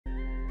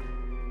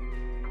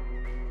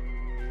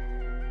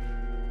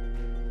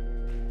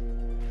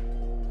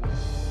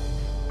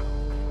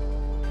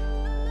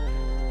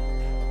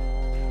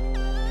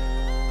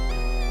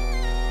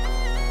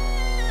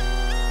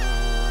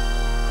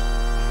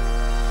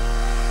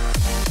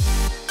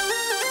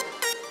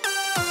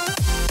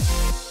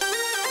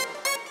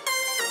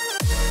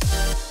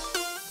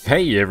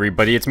Hey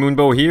everybody, it's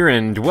Moonbo here,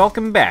 and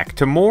welcome back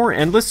to more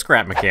Endless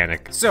Scrap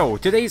Mechanic. So,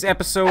 today's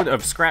episode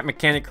of Scrap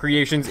Mechanic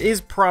Creations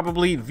is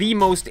probably the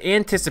most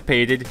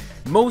anticipated,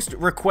 most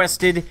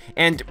requested,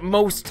 and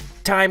most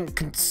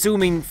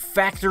time-consuming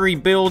factory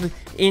build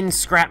in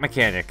Scrap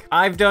Mechanic.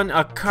 I've done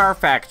a car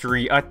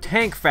factory, a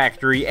tank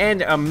factory,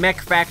 and a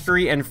mech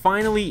factory, and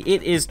finally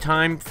it is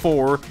time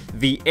for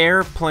the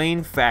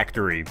airplane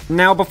factory.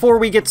 Now, before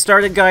we get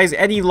started, guys,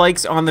 any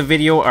likes on the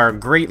video are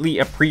greatly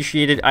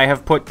appreciated. I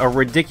have put a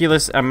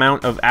ridiculous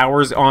amount of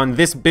hours on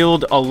this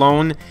build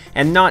alone,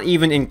 and not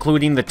even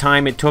including the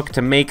time it took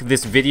to make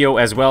this video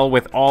as well,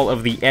 with all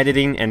of the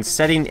editing and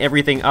setting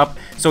everything up.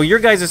 So your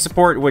guys'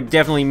 support would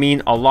definitely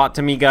mean a lot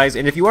to me, guys,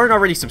 and if you aren't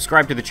already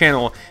subscribed to the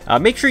channel,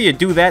 make sure you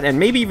do that and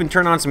maybe even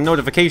turn on some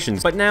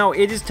notifications. But now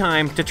it is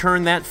time to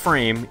turn that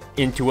frame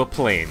into a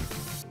plane.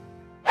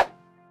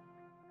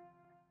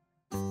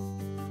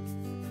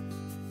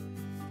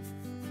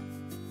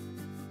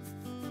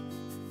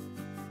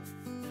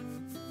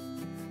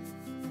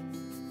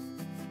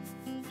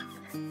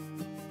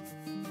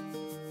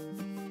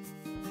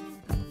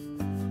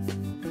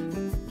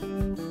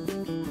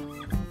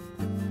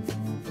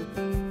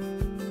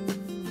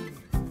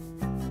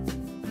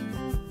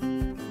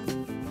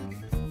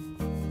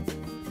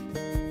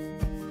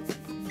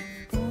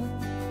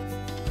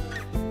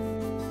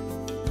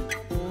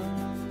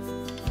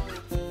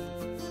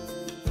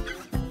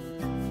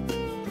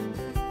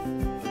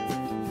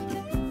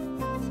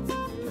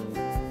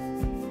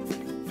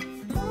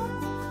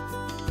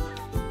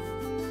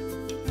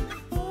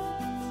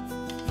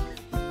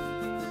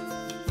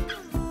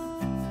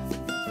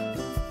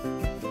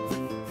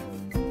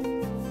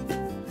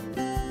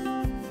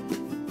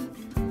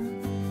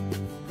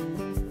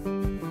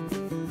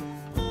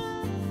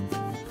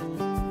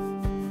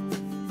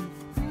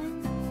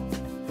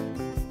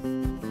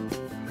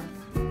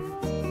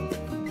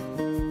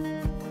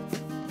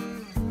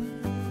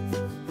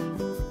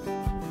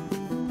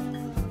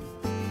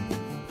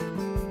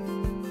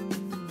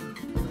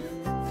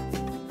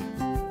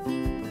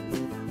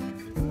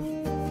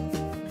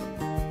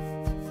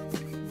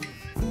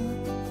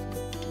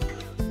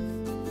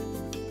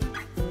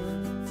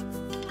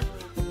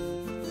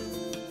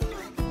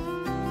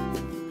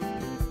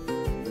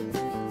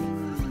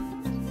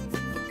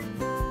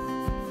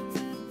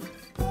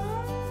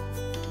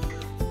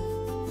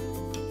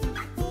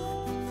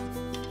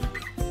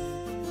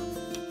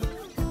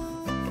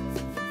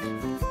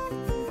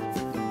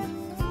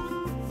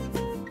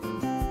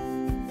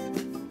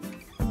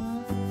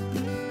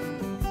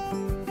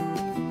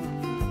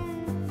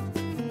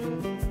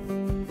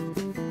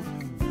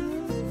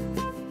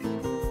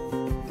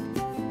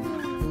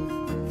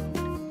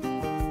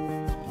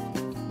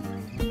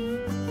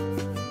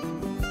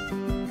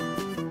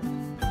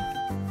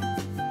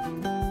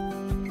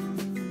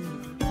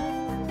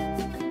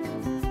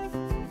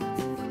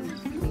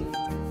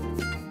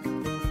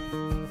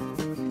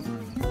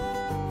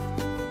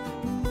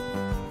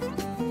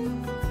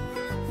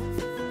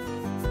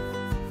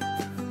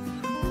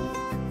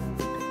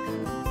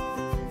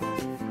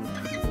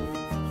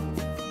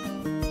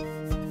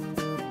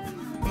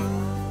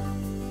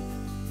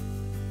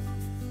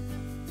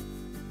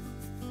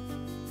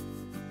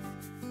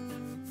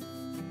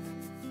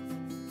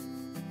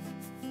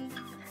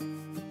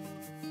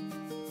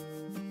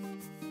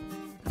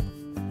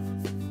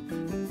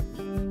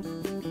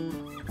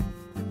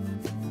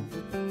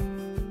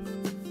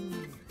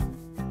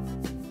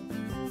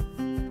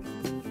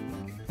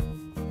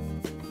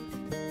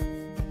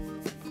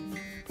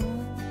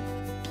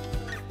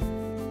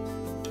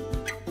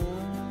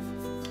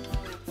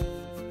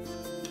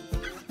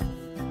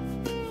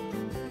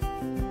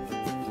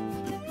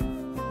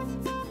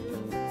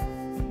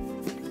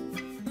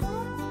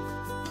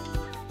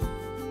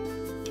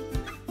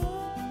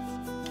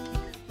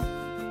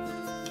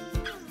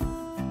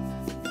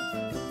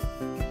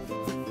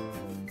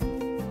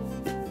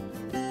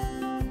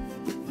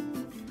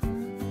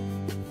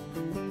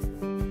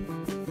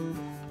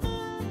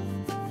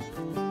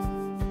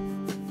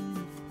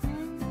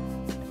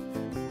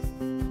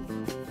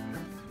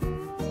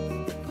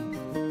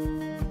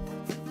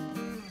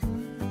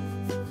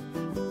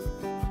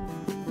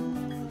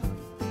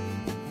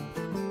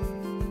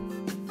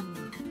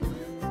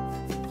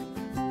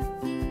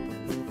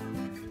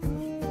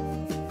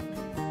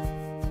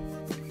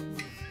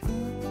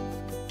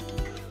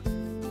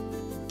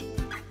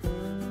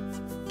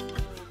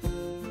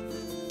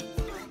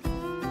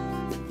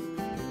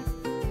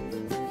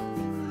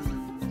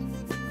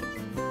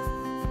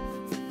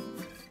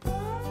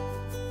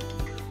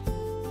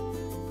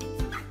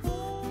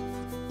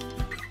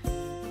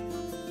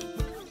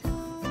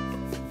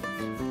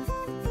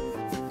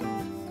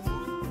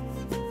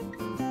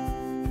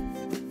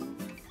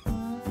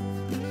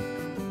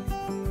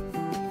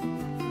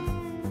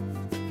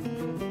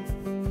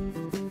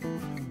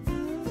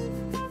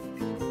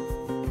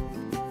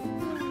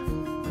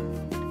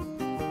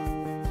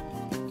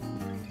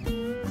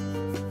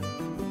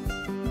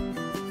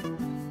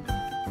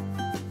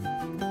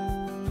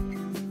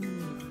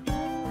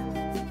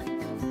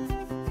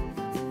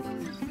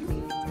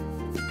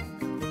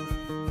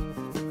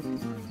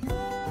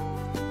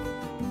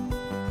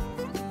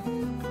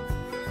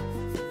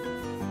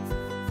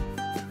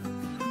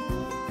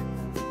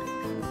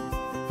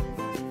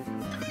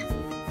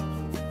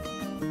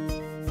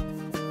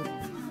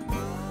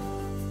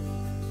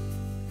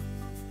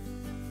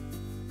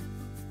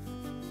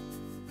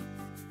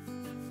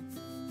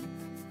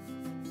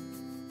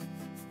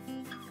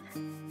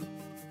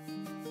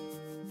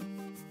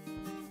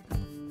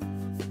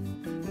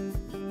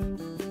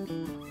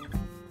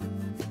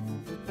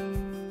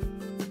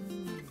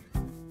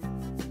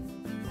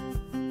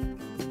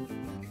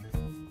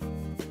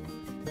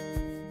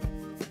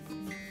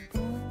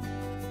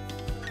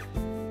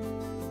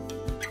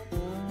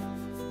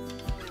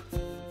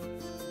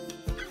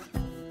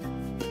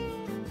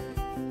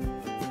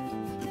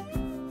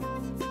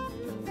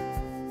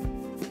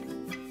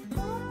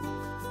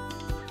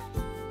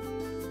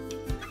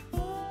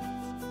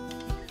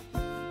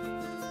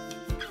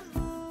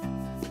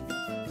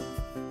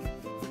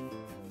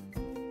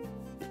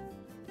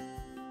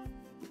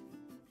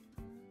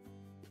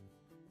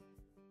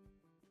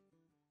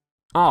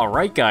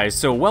 Alright guys,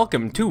 so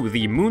welcome to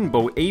the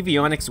Moonbo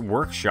Avionics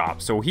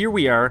Workshop. So here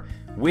we are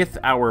with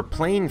our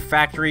plane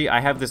factory. I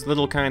have this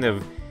little kind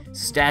of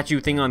statue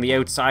thing on the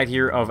outside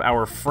here of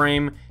our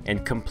frame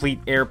and complete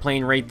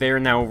airplane right there.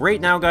 Now, right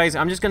now guys,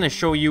 I'm just going to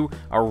show you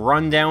a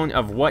rundown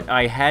of what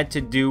I had to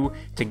do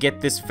to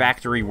get this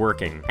factory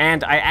working.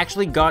 And I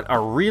actually got a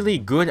really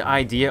good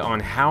idea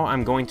on how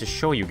I'm going to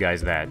show you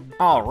guys that.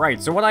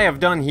 Alright, so what I have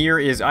done here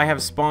is I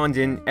have spawned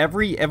in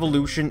every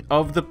evolution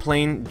of the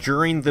plane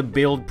during the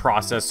build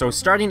process. So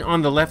starting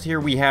on the left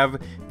here, we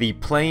have the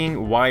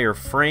plane wire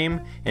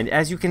frame, and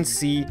as you can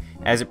see,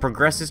 as it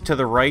progresses to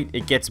the right,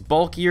 it gets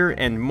bulkier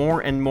and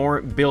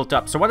more built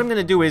up. So what I'm going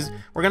to do is,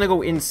 we're going to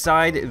go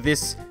inside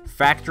this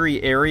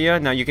factory area.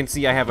 Now you can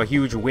see I have a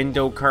huge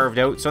window carved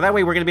out, so that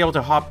way we're going to be able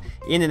to hop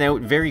in and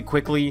out very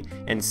quickly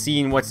and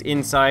seeing what's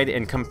inside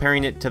and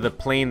comparing it to the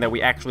plane that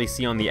we actually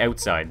see on the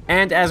outside.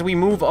 And as we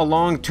move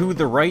along to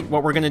the right,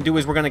 what we're going to do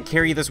is we're going to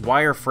carry this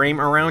wire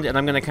frame around, and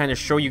I'm going to kind of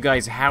show you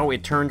guys how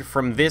it turned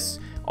from this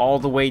all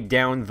the way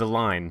down the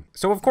line.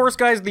 So of course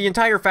guys, the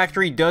entire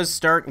factory does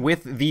start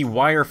with the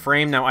wire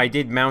frame. Now I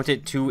did mount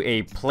it to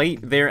a plate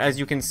there, as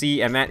you can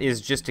see, and that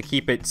is just to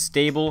keep it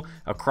stable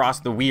across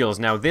the wheels.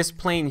 Now this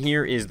plane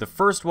here is the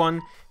first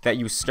one that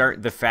you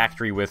start the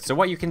factory with. So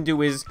what you can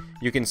do is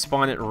you can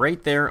spawn it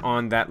right there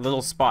on that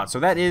little spot. So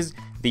that is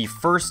the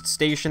first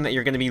station that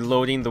you're going to be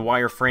loading the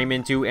wire frame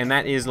into, and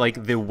that is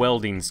like the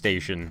welding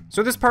station.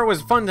 So this part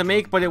was fun to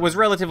make, but it was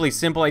relatively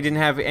simple. I didn't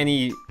have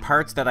any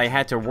parts that I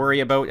had to worry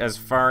about as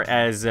far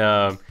as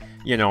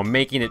you know,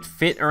 making it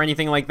fit or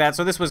anything like that.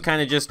 So this was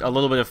kind of just a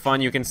little bit of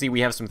fun. You can see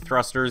we have some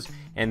thrusters,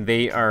 and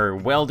they are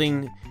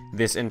welding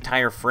this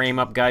entire frame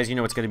up, guys. You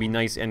know, it's going to be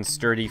nice and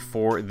sturdy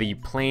for the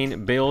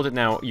plane build.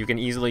 Now you can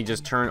easily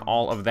just turn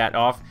all of that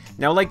off.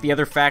 Now, like the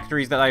other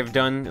factories that I've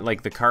done,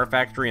 like the car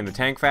factory and the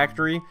tank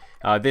factory,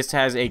 this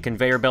has a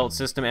conveyor belt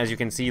system. As you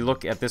can see,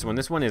 look at this one.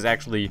 This one is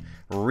actually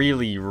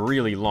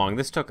really long.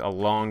 This took a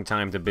long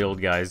time to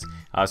build, guys.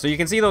 So you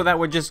can see though that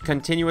would just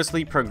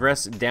continuously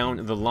progress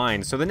down the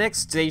line. So the next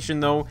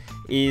station though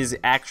is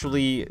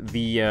actually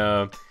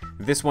the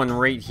this one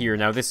right here.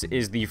 Now this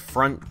is the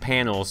front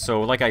panel.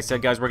 So like I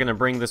said guys, we're gonna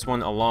bring this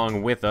one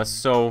along with us.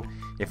 So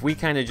if we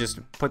kind of just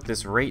put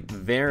this right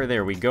there,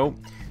 there we go.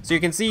 So you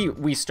can see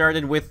we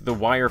started with the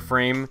wire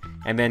frame,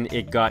 and then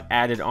it got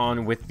added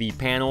on with the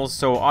panels.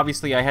 So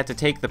obviously I had to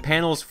take the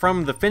panels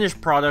from the finished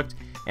product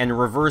and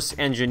reverse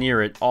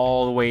engineer it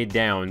all the way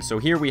down. So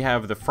here we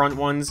have the front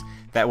ones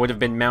that would have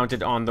been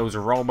mounted on those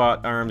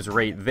robot arms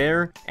right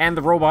there, and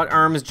the robot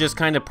arms just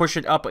kind of push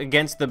it up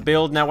against the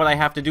build. Now what I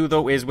have to do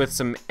though is, with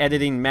some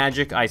editing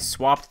magic, I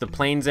swapped the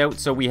planes out.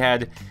 So we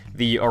had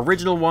the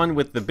original one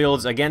with the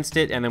builds against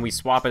it, and then we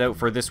swap it out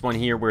for this one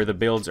here where the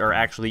builds are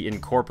actually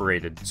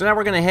incorporated. So now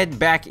we're gonna head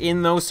back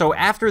in though. So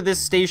after this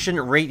station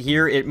right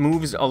here, it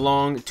moves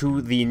along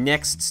to the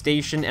next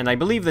station, and I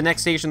believe the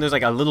next station there's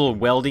like a little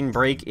welding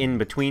break in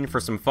between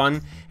for some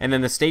fun, and then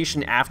the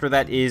station after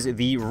that is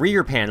the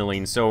rear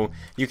paneling. So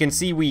you can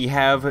see we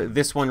have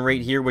this one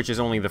right here, which is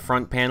only the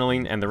front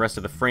paneling and the rest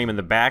of the frame in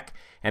the back.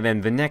 And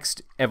then the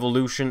next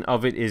evolution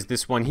of it is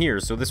this one here.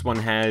 So this one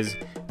has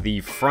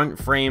the front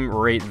frame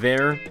right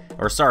there,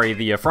 or sorry,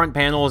 the front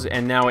panels,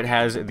 and now it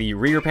has the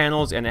rear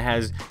panels, and it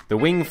has the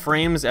wing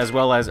frames as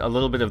well as a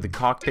little bit of the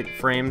cockpit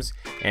frames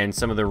and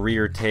some of the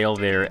rear tail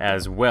there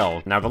as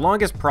well. Now the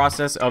longest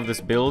process of this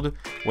build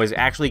was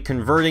actually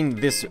converting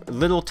this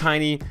little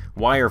tiny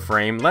wire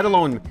frame, let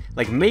alone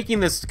like making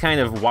this kind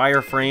of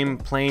wire frame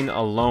plane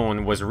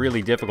alone was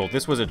really difficult.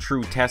 This was a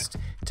true test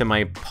to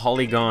my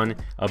polygon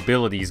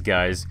abilities,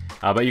 guys.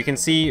 But you can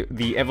see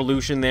the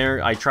evolution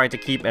there. I tried to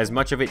keep as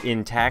much of it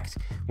intact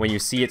when you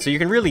see it, so you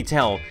can really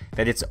tell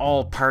that it's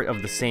all part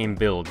of the same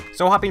build.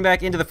 So hopping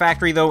back into the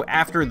factory though,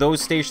 after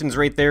those stations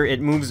right there, it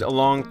moves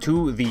along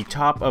to the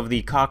top of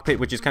the cockpit,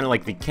 which is kind of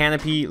like the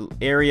canopy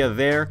area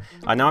there.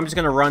 Now I'm just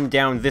going to run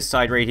down this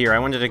side right here. I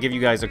wanted to give you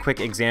guys a quick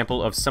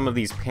example of some of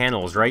these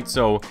panels, right?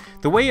 So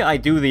the way I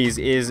do these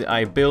is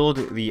I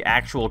build the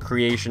actual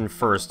creation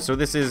first. So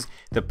this is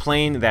the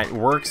plane that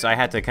works. I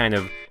had to kind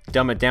of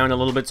dumb it down a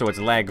little bit so it's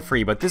lag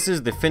free, but this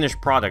is the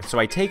finished product. So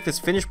I take this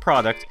finished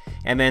product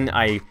and then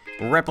I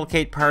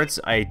replicate parts,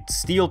 I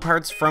steal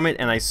parts from it,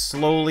 and I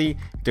slowly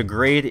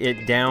degrade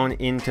it down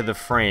into the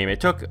frame.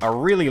 It took a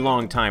really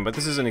long time, but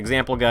this is an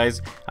example,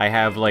 guys. I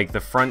have like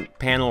the front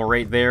panel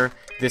right there.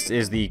 This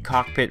is the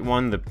cockpit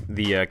one,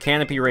 the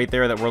canopy right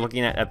there that we're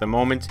looking at the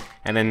moment,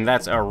 and then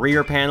that's a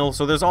rear panel.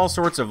 So there's all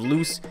sorts of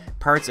loose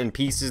parts and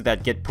pieces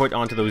that get put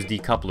onto those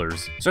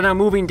decouplers. So now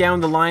moving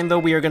down the line though,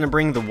 we are going to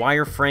bring the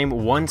wire frame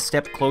one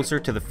step closer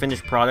to the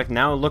finished product.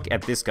 Now look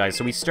at this, guys.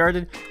 So we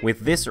started with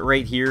this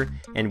right here,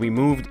 and we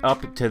moved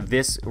up to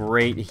this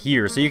right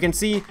here. So you can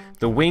see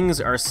the wings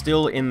are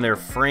still in their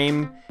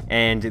frame,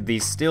 and they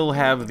still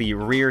have the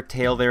rear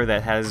tail there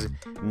that has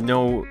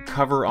no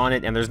cover on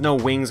it, and there's no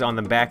wings on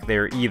the back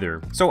there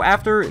either. So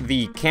after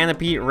the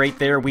canopy right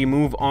there, we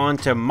move on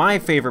to my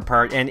favorite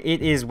part, and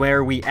it is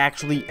where we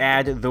actually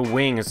add the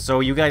wings. So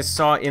you guys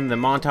saw in the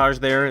montage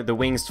there, the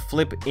wings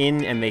flip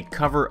in and they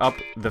cover up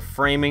the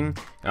framing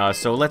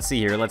So let's see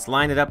here. Let's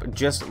line it up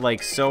just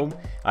like so.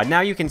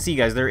 Now you can see,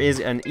 guys, there is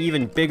an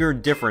even bigger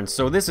difference.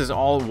 So this is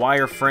all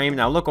wire frame.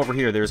 Now look over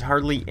here. There's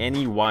hardly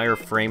any wire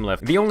frame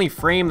left. The only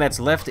frame that's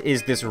left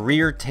is this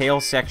rear tail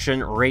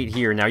section right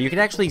here. Now you can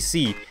actually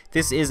see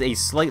this is a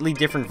slightly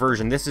different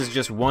version. This is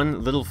just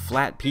one little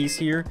flat piece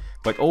here,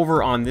 but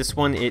over on this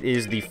one, it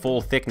is the full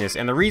thickness.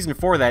 And the reason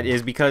for that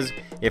is because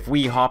if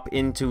we hop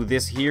into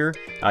this here,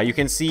 you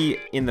can see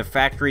in the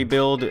factory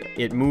build,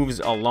 it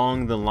moves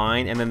along the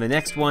line, and then the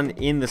next one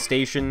in the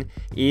station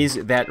is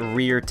that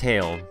rear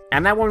tail.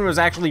 And that one was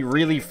actually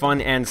really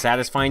fun and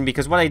satisfying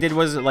because what I did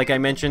was, like I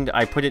mentioned,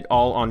 I put it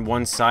all on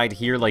one side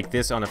here like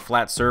this on a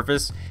flat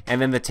surface,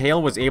 and then the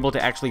tail was able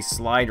to actually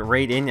slide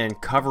right in and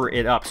cover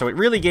it up. So it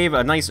really gave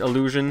a nice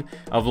illusion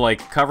of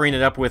like covering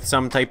it up with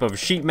some type of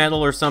sheet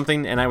metal or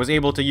something, and I was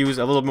able to use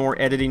a little more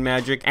editing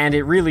magic, and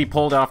it really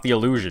pulled off the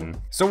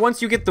illusion. So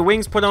once you get the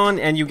wings put on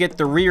and you get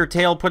the rear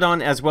tail put on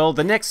as well,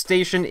 the next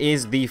station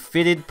is the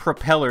fitted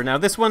propeller. Now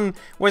this one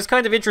was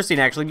kind of interesting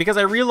actually because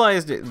I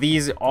realized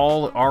these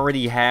all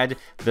already had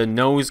the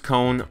nose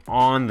cone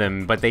on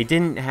them, but they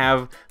didn't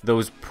have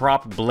those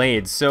prop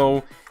blades,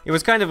 so it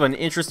was kind of an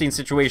interesting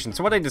situation.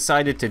 So what I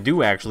decided to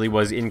do actually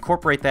was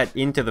incorporate that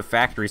into the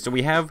factory. So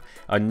we have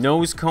a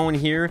nose cone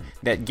here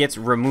that gets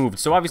removed.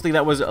 So obviously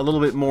that was a little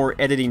bit more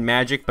editing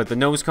magic, but the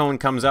nose cone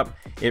comes up,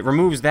 it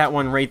removes that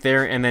one right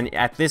there, and then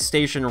at this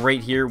station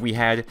right here we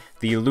had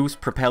the loose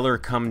propeller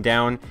come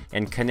down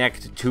and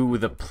connect to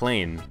the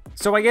plane.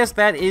 So I guess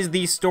that is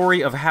the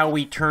story of how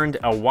we turned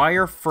a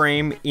wire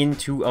frame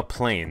into a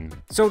plane.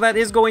 So that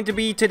is going to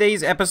be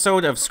today's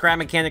episode of Scrap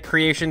Mechanic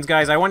Creations,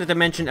 guys. I wanted to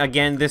mention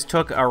again, this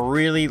took a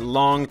really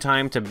long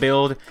time to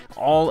build.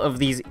 All of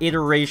these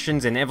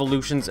iterations and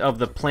evolutions of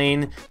the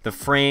plane, the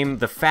frame,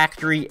 the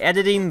factory,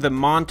 editing the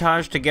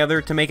montage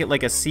together to make it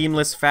like a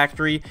seamless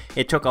factory.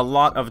 It took a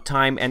lot of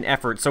time and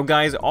effort. So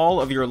guys,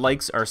 all of your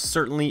likes are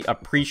certainly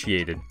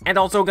appreciated. And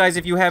also guys,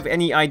 if you have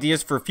any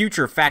ideas for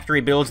future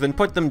factory builds, then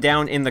put them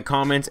down in the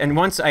comments, and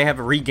once I have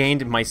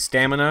regained my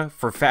stamina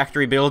for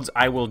factory builds,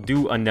 I will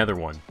do another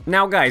one.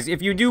 Now guys,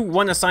 if you do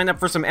want to sign up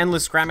for some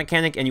Endless Scrap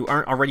Mechanic and you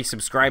aren't already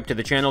subscribed to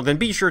the channel, then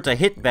be sure to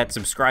hit that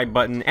subscribe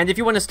button, and if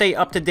you want to stay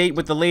up to date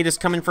with the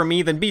latest coming from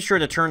me, then be sure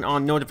to turn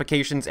on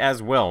notifications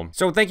as well.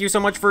 So thank you so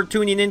much for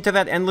tuning into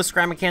that Endless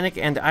Scrap Mechanic,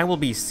 and I will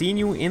be seeing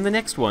you in the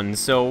next one,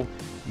 so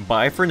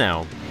bye for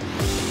now.